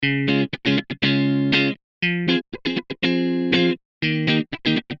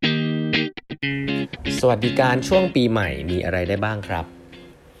สวัสดิการช่วงปีใหม่มีอะไรได้บ้างครับ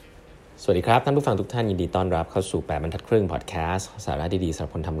สวัสดีครับท่านผู้ฟังทุกท่านยินดีต้อนรับเข้าสู่8บรรทัดครึ่งพอดแคสต์สาระดีๆสำหรั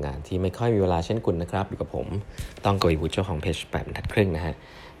บคนทำงานที่ไม่ค่อยมีเวลาเช่นคุณนะครับอยู่กับผมต้องกวีวุฒิเจ้าของเพจ8บรรทัดครึ่งนะฮะ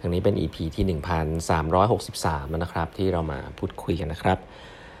ทางนี้เป็น EP ที่1363แล้วนะครับที่เรามาพูดคุยกันนะครับ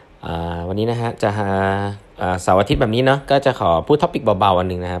วันนี้นะฮะจะเสาร์อาทิตย์แบบนี้เนาะก็จะขอพูดท็อปิกเบาๆอัน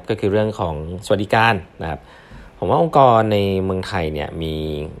นึงนะครับก็คือเรื่องของสวัสดิการนะครับผมว่าองค์กรในเมืองไทยเนี่ยมี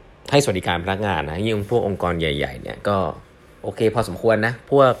ให้สวัสดิการพนักงานนะยิ่งพวกองค์กรใหญ่ๆเนี่ยก็โอเคพอสมควรนะ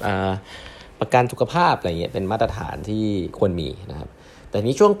พวกประกันสุขภาพอะไรเงี้ยเป็นมาตรฐานที่ควรมีนะครับแต่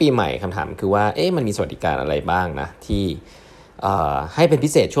นี้ช่วงปีใหม่คำถามคือว่ามันมีสวัสดิการอะไรบ้างนะที่ให้เป็นพิ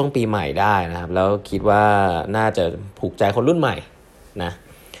เศษช่วงปีใหม่ได้นะครับแล้วคิดว่าน่าจะผูกใจคนรุ่นใหม่นะ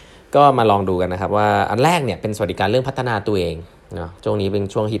ก็มาลองดูกันนะครับว่าอันแรกเนี่ยเป็นสวัสดิการเรื่องพัฒนาตัวเองเนาะช่วงนี้เป็น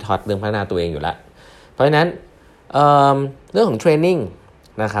ช่วงฮิตฮอตเรื่องพัฒนาตัวเองอยู่แล้วเพราะฉะนั้นเรื่องของเทรนนิ่ง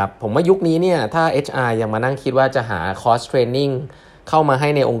นะครับผมว่ายุคนี้เนี่ยถ้า HR ยังมานั่งคิดว่าจะหาคอร์สเทรนนิ่งเข้ามาให้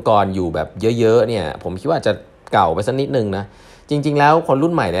ในองค์กรอยู่แบบเยอะๆเนี่ยผมคิดว่าจะเก่าไปสักนิดนึงนะจริงๆแล้วคนรุ่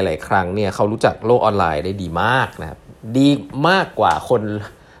นใหม่หลายๆครั้งเนี่ยเขารู้จักโลกออนไลน์ได้ดีมากนะครับดีมากกว่าคน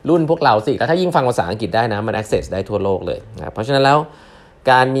รุ่นพวกเราสิแล้วถ้ายิ่งฟังภาษาอังกฤษได้นะมัน access ได้ทั่วโลกเลยนะเพราะฉะนั้นแล้ว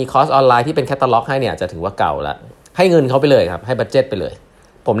การมีคอร์สออนไลน์ที่เป็นแคตตาล็อกให้เนี่ยจะถือว่าเก่าละให้เงินเขาไปเลยครับให้บัดเจ็ตไปเลย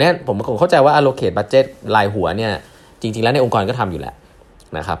ผมเข้าใจว่า allocate budget รายหัวเนี่ยจริงๆแล้วในองค์กรก็ทำอยู่แล้ว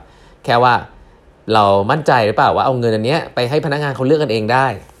นะครับแค่ว่าเรามั่นใจหรือเปล่าว่าเอาเงินอันเนี้ยไปให้พนักงานเขาเลือกกันเองได้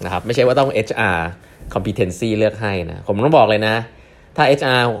นะครับไม่ใช่ว่าต้อง HR competency เลือกให้นะผมต้องบอกเลยนะถ้า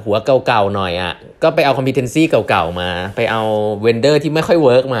HR หัวเก่าๆหน่อยอ่ะก็ไปเอา competency เก่าๆมาไปเอา vendor ที่ไม่ค่อยเ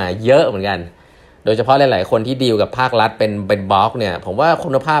วิร์กมาเยอะเหมือนกันโดยเฉพาะหลายๆคนที่ดีลกับภาครัฐเป็นบล็อกเนี่ยผมว่าคุ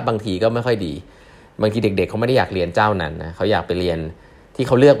ณภาพบางทีก็ไม่ค่อยดีบางทีเด็กๆเขาไม่ได้อยากเรียนเจ้านั้นนะเขาอยากไปเรียนที่เ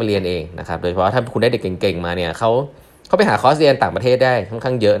ขาเลือกไปเรียนเองนะครับโดยเฉพาะถ้าคุณได้เด็กเก่งๆมาเนี่ยเขาไปหาคอร์สเรียนต่างประเทศได้ค่อนข้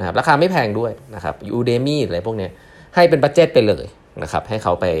างเยอะนะครับราคาไม่แพงด้วยนะครับ Udemy อะไรพวกนี้ให้เป็นบัดเจ็ตไปเลยนะครับให้เข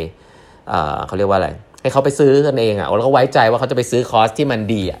าไปเขาเรียกว่าอะไรให้เขาไปซื้อกันเองแล้วก็ไว้ใจว่าเขาจะไปซื้อคอร์สที่มัน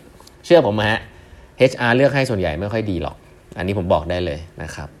ดีเชื่อผมฮะ HR เลือกให้ส่วนใหญ่ไม่ค่อยดีหรอกอันนี้ผมบอกได้เลยนะ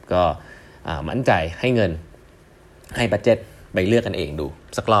ครับก็มั่นใจให้เงินให้บัดเจ็ตไปเลือกกันเองดู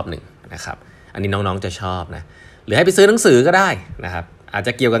สักรอบหนึ่งนะครับอันนี้น้องๆจะชอบนะหรือให้ไปซื้อหนังสือก็ได้นะครับอาจจ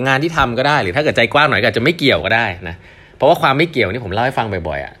ะเกี่ยวกับงานที่ทำก็ได้หรือถ้าเกิดใจกว้างหน่อยก็อาจจะไม่เกี่ยวก็ได้นะเพราะว่าความไม่เกี่ยวนี่ผมเล่าให้ฟัง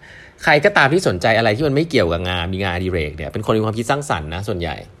บ่อยๆใครก็ตามที่สนใจอะไรที่มันไม่เกี่ยวกับงานมีงานอดิเรกเนี่ยเป็นคนมีความคิดสร้างสรรค์นะส่วนให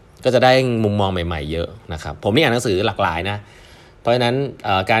ญ่ก็จะได้มุมมองใหม่ๆเยอะนะครับผมนี่อ่านหนังสือหลากหลายนะเพราะฉะนั้น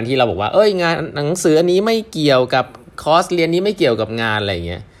การที่เราบอกว่างานหนังสืออันนี้ไม่เกี่ยวกับคอร์สเรียนนี้ไม่เกี่ยวกับงานอะไรอย่างเ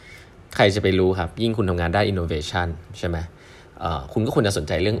งี้ยใครจะไปรู้ครับยิ่งคุณทำงานได้ innovation ใช่ไหมคุณก็ควรจะสนใ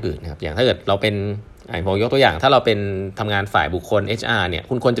จเรื่องอื่นนะครับอย่างถ้าเกิดเราเป็นผมยกตัวอย่างถ้าเราเป็นทำงานฝ่ายบุคคล HR เนี่ย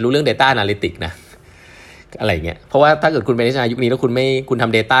คุณควรจะรู้เรื่อง data analytics นะอะไรเงี้ยเพราะว่าถ้าเกิดคุณเป็น HR ยุคนี้แล้วคุณท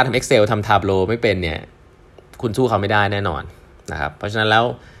ำ data ทำ Excel ทำ Tableau ไม่เป็นเนี่ยคุณสู้เขาไม่ได้แน่นอนนะครับเพราะฉะนั้นแล้ว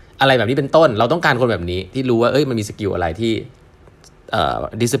อะไรแบบนี้เป็นต้นเราต้องการคนแบบนี้ที่รู้ว่ามันมีสกิลอะไรที่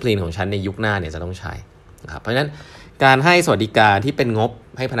discipline ของฉันในยุคหน้าเนี่ยจะต้องใช้นะครับเพราะฉะนั้นการให้สวัสดิการที่เป็นงบ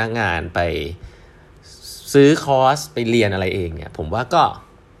ให้พนักงานไปซื้อคอร์สไปเรียนอะไรเองเนี่ยผมว่า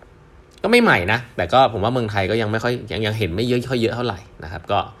ก็ไม่ใหม่นะแต่ก็ผมว่าเมืองไทยก็ยังไม่ค่อยยังเห็นไม่เยอะค่อยเยอะเท่าไหร่นะครับ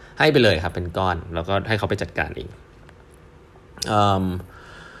ก็ให้ไปเลยครับเป็นก้อนแล้วก็ให้เขาไปจัดการเอง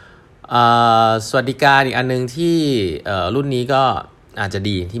สวัสดิการอีกอันนึงที่รุ่นนี้ก็อาจจะ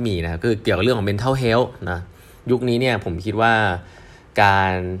ดีที่มีนะคือเกี่ยวกับเรื่องของ mental health นะยุคนี้เนี่ยผมคิดว่ากา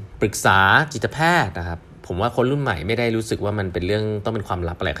รปรึกษาจิตแพทย์นะครับผมว่าคนรุ่นใหม่ไม่ได้รู้สึกว่ามันเป็นเรื่องต้องเป็นความ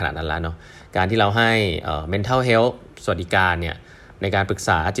ลับอะไรขนาดนั้นแล้วเนาะการที่เราให้mental health สวัสดิการเนี่ยในการปรึกษ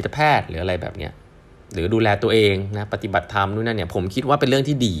าจิตแพทย์หรืออะไรแบบเนี้ยหรือดูแลตัวเองนะปฏิบัติธรรมนู่นนั่นเนี่ยผมคิดว่าเป็นเรื่อง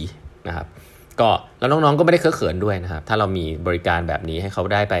ที่ดีนะครับก็แล้วน้องๆก็ไม่ได้เคอะเขินด้วยนะครับถ้าเรามีบริการแบบนี้ให้เขา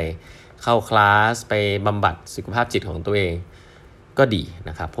ได้ไปเข้าคลาสไปบำบัดสุขภาพจิตของตัวเองก็ดี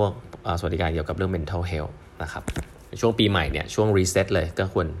นะครับพวกสวัสดิการเกี่ยวกับเรื่อง mental health นะครับช่วงปีใหม่เนี่ยช่วง reset เลยก็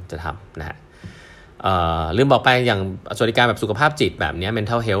ควรจะทำนะฮะลืมบอกไปอย่างสวัสดิการแบบสุขภาพจิตแบบนี้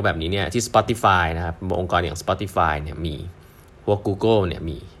mental health แบบนี้เนี่ยที่ Spotify นะครับองค์กรอย่าง Spotify เนี่ยมีพวก Google เนี่ย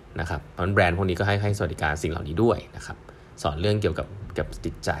มีนะครับเพราะฉะนั้นแบรนด์พวกนี้ก็ให้สวัสดิการสิ่งเหล่านี้ด้วยนะครับสอนเรื่องเกี่ยวกับ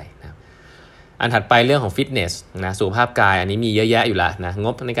จิตใจนะครับอันถัดไปเรื่องของฟิตเนสนะสุขภาพกายอันนี้มีเยอะแยะอยู่แล้วนะง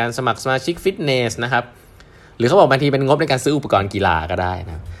บในการสมัครสมาชิกฟิตเนสนะครับหรือเขาบอกบางทีเป็นงบในการซื้ออุปกรณ์กีฬาก็ได้น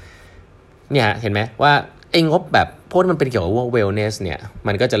ะเนี่ยเห็นไหมว่าไอ้งบแบบพวกมันเป็นเกี่ยวกับเวลเนสเนี่ย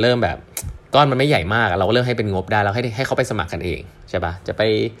มันก็จะเริ่มแบบก้อนมันไม่ใหญ่มากเราก็เริ่มให้เป็นงบได้แล้วให้เขาไปสมัครกันเองใช่ปะจะไป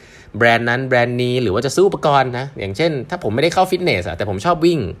แบรนด์นั้นแบรนด์นี้หรือว่าจะซื้ออุปกรณ์นะอย่างเช่นถ้าผมไม่ได้เข้าฟิตเนสแต่ผมชอบ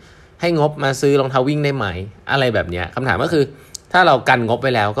วิ่งให้งบมาซื้อรองเท้าวิ่งได้ไหมอะไรแบบเนี้ยคำถามก็คือถ้าเรากันงบไ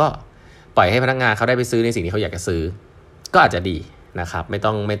ว้แล้วก็ปล่อยให้พนักงานเขาได้ไปซื้อในสิ่งที่เขาอยากจะซื้อก็อาจจะดี นะครับไม่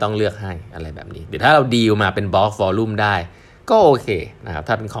ต้องเลือกให้อะไรแบบนี้เดี๋ยวถ้าเราดีลมาเป็นบล็อกวอลลุ่มได้ก็โอเคนะครับ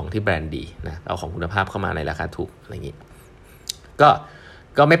ถ้าเป็นของที่แบรนด์ดีนะเอาของคุณภาพเข้ามาในราคาถูกอะไรอย่างนี้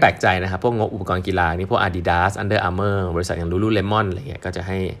ก็ไม่แปลกใจนะครับพวกงบอุปกรณ์กีฬานี่พวก Adidas Under Armour บริษัทอย่าง Lululemon อะไรเงี้ยก็จะใ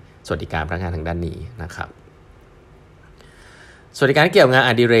ห้สวัสดิการพนักงานทางด้านนี้นะครับสวัสดิการเกี่ยวกับงาน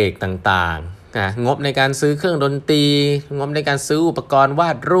อดิเรกต่างๆนะงบในการซื้อเครื่องดนตรีงบในการซื้ออุปกรณ์วา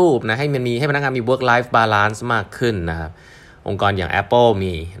ดรูปนะให้พนักงานมี work life balance มากขึ้นนะครับองค์กรอย่าง Apple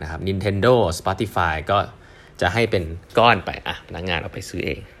มีนะครับ Nintendo Spotify ก็จะให้เป็นก้อนไปพนักงานเอาไปซื้อเอ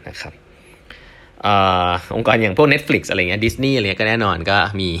งนะครับองค์กรอย่างพวก Netflix อะไรเงี้ย Disney อะไรเงี้ยก็แน่นอนก็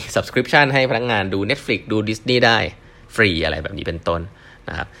มี subscription ให้พนักงานดู Netflix ดู Disney ได้ฟรีอะไรแบบนี้เป็นต้น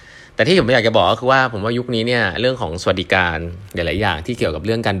นะครับแต่ที่ผมอยากจะบอกก็คือว่าผมว่ายุคนี้เนี่ยเรื่องของสวัสดิการหลายๆอย่างที่เกี่ยวกับเ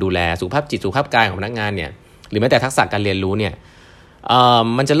รื่องการดูแลสุขภาพจิตสุขภาพกายของพนักงานเนี่ยหรือแม้แต่ทักษะการเรียนรู้เนี่ย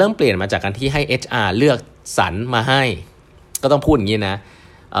มันจะเริ่มเปลี่ยนมาจากการที่ให้ HR เลือกสรรมาให้ก็ต้องพูดอย่างนี้นะ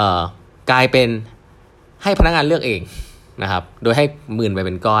กลายเป็นให้พนักงานเลือกเองนะครับโดยให้หมื่นไปเ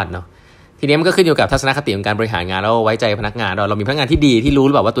ป็นก้อนเนาะทีนี้มันก็ขึ้นอยู่กับทัศนคติของการบริหารงานแล้วไว้ใจพนักงานเรามีพนักงานที่ดีที่รู้ห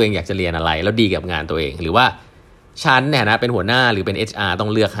รือเปล่าว่าตัวเองอยากจะเรียนอะไรแล้วดีกับงานตัวเองหรือว่าฉันเนี่ยนะเป็นหัวหน้าหรือเป็น HR ต้อ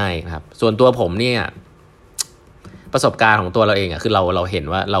งเลือกให้นะครับส่วนตัวผมเนี่ยประสบการณ์ของตัวเราเองคือเราเห็น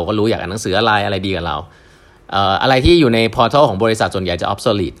ว่าเราก็รู้อยากอ่านหนังสืออะไรดีกับเราอะไรที่อยู่ในพอร์ทัลของบริษัทส่วนใหญ่จะ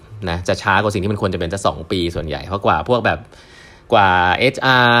obsolete นะจะช้ากว่าสิ่งที่มันควรจะเป็นจะ2 ปีส่วนใหญ่เพราะกว่า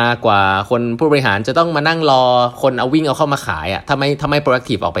HR กว่าคนผู้บริหารจะต้องมานั่งรอคนเอาเข้ามาขายถ้าไม่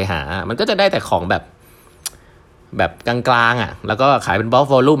proactive ออกไปหามันก็จะได้แต่ของแบบกลางๆแล้วก็ขายเป็น bulk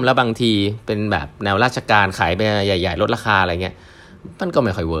volume แล้วบางทีเป็นแบบแนวราชการขายไปใหญ่ๆลดราคาอะไรเงี้ยมันก็ไ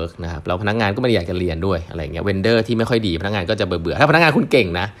ม่ค่อยเวิร์กนะครับแล้วพนักงานก็ไม่ได้อยากจะเรียนด้วยอะไรเงี้ยเวนเดอร์ที่ไม่ค่อยดีพนักงานก็จะเบื่อถ้าพนักงานคุณเก่ง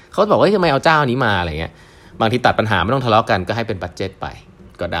นะเขาบอกว่าทำไมเอาเจ้านี้มาอะไรเงี้ยบางทีตัดปัญหาไม่ต้องทะเลาะกันก็ให้เป็นบัดเจ็ตไป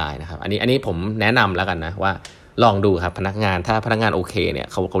ก็ได้นะครับอันนี้ผมแนะนำแล้วกันนะว่าลองดูครับพนักงานถ้าพนักงานโอเคเนี่ย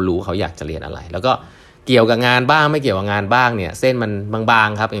เขารู้เขาอยากจะเรียนอะไรแล้วก็เกี่ยวกับงานบ้างไม่เกี่ยวกับงานบ้างเนี่ยเส้นมันบาง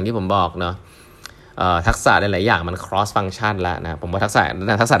ๆครับอย่างที่ผมบอกเนาะทักษะหลายๆอย่างมัน cross function แล้วนะผมว่าทักษ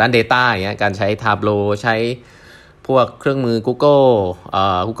ะด้าน data อย่างเงี้ยการใช้ Tableau ใช้พวกเครื่องมือ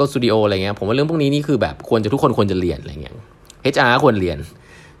Google Studio อะไรเงี้ยผมว่าเรื่องพวกนี้นี่คือแบบทุกคนควรจะเรียนอะไรเงี้ย HR ควรเรียน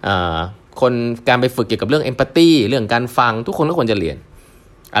คนการไปฝึกเกี่ยวกับเรื่อง empathy เรื่องการฟังทุกคนก็ควรจะเรียน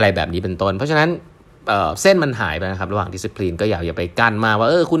อะไรแบบนี้เป็นต้นเพราะฉะนั้นเส้นมันหายไปนะครับระหว่าง discipline ก็อย่าไปกั้นมาว่า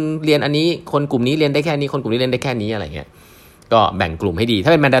คุณเรียนอันนี้คนกลุ่มนี้เรียนได้แค่นี้คนกลุ่มนี้เรียนได้แค่นี้อะไรเงี้ยก็แบ่งกลุ่มให้ดีถ้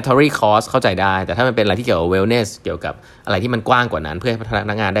าเป็น mandatory course เข้าใจได้แต่ถ้ามันเป็นอะไรที่เกี่ยวกับ wellness เกี่ยวกับอะไรที่มันกว้างกว่านั้นเพื่อให้พ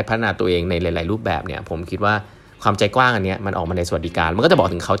นักงานได้พัฒนาตัวเองในหลายๆรูปแบบเนี่ยผมคิดว่าความใจกว้างอันเนี้ยมันออกมาในสวัสดิการมันก็จะบอก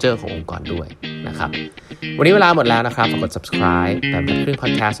ถึง culture ขององค์กรด้วยนะครับวันนี้เวลาหมดแล้วนะครับฝากกด subscribe แบบครึ่ง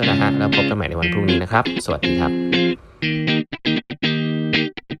podcast ด้วยนะฮะแล้วพบกันใหม่ในวันพรุ่งนี้นะครับสวัสดีครับ